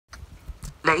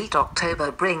Late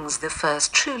October brings the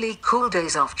first truly cool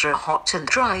days after a hot and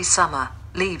dry summer.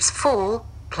 Leaves fall,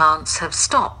 plants have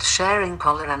stopped sharing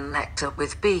pollen and nectar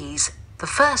with bees. The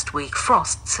first week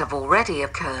frosts have already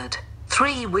occurred.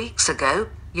 3 weeks ago,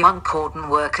 young cordon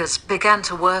workers began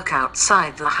to work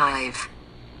outside the hive.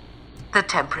 The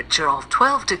temperature of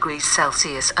 12 degrees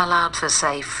Celsius allowed for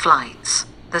safe flights.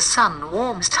 The sun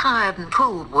warms tired and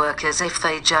cooled workers. If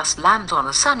they just land on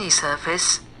a sunny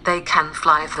surface, they can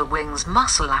fly if the wings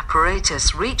muscle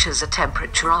apparatus reaches a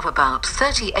temperature of about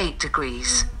 38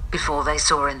 degrees. Before they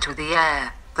soar into the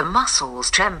air, the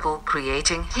muscles tremble,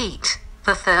 creating heat.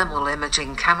 The thermal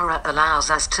imaging camera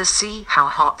allows us to see how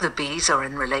hot the bees are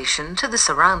in relation to the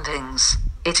surroundings.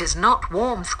 It is not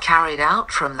warmth carried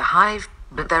out from the hive,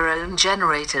 but their own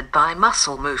generated by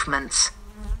muscle movements.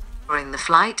 During the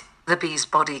flight, the bee's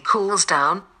body cools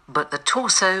down, but the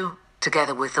torso,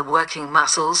 together with the working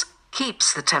muscles,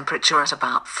 keeps the temperature at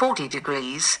about 40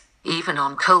 degrees, even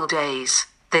on cold days.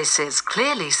 This is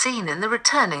clearly seen in the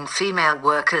returning female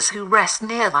workers who rest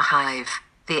near the hive.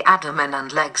 The abdomen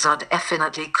and legs are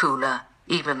definitely cooler,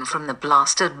 even from the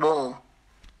blasted wall.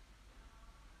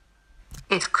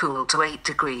 It cooled to 8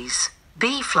 degrees.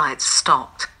 Bee flights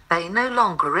stopped. They no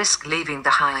longer risk leaving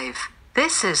the hive.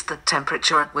 This is the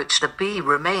temperature at which the bee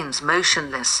remains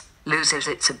motionless, loses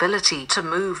its ability to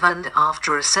move, and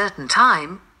after a certain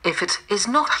time, if it is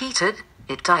not heated,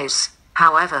 it dies.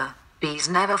 However, bees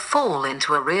never fall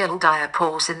into a real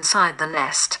diapause inside the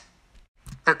nest.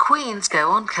 The queens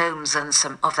go on combs and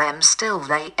some of them still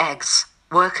lay eggs.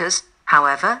 Workers,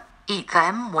 however, eat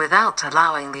them without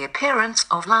allowing the appearance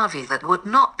of larvae that would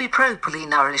not be properly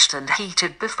nourished and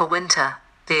heated before winter.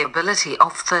 The ability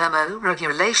of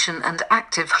thermoregulation and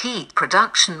active heat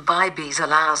production by bees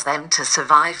allows them to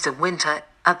survive the winter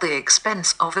at the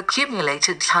expense of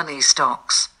accumulated honey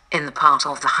stocks. In the part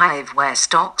of the hive where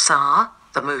stocks are,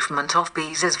 the movement of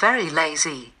bees is very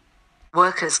lazy.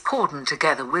 Workers cordon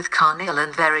together with carnel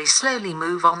and very slowly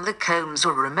move on the combs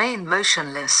or remain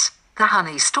motionless. The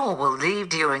honey store will leave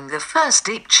during the first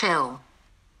deep chill.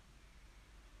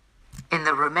 In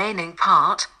the remaining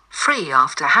part, free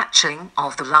after hatching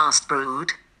of the last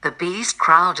brood, the bees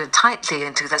crowded tightly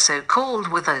into the so-called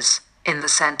withers. In the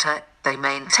center, they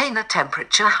maintain a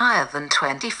temperature higher than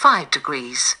 25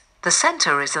 degrees. The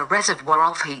center is a reservoir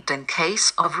of heat in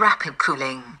case of rapid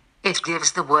cooling. It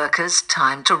gives the workers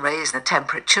time to raise the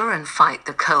temperature and fight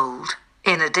the cold.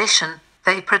 In addition,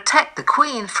 they protect the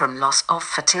queen from loss of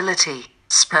fertility.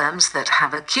 Sperms that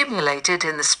have accumulated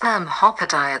in the sperm hopper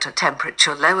die at a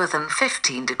temperature lower than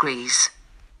 15 degrees.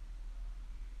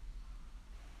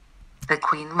 The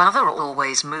queen mother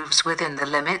always moves within the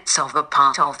limits of a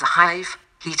part of the hive,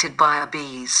 heated by her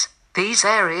bees. These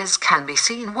areas can be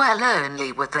seen well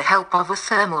only with the help of a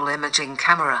thermal imaging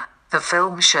camera. The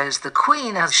film shows the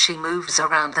queen as she moves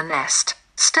around the nest,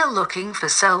 still looking for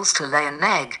cells to lay an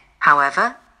egg.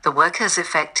 However, the workers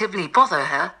effectively bother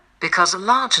her, because a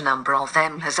large number of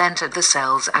them has entered the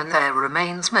cells and there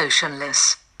remains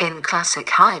motionless. In classic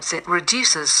hives it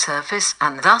reduces surface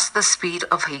and thus the speed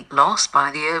of heat loss by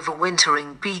the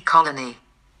overwintering bee colony.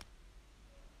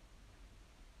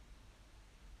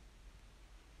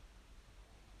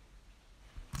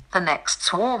 The next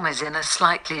swarm is in a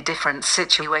slightly different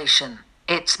situation.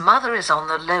 Its mother is on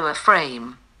the lower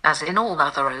frame, as in all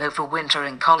other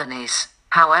overwintering colonies.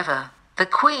 However, the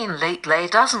queen lay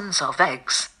dozens of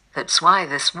eggs. That's why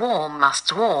this swarm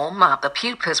must warm up the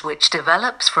pupas which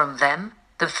develops from them.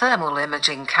 The thermal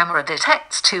imaging camera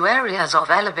detects 2 areas of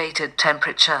elevated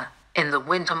temperature. In the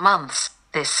winter months,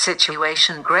 this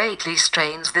situation greatly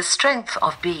strains the strength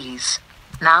of bees.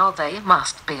 Now they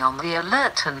must be on the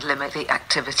alert and limit the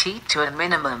activity to a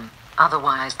minimum,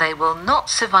 otherwise they will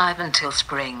not survive until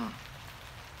spring.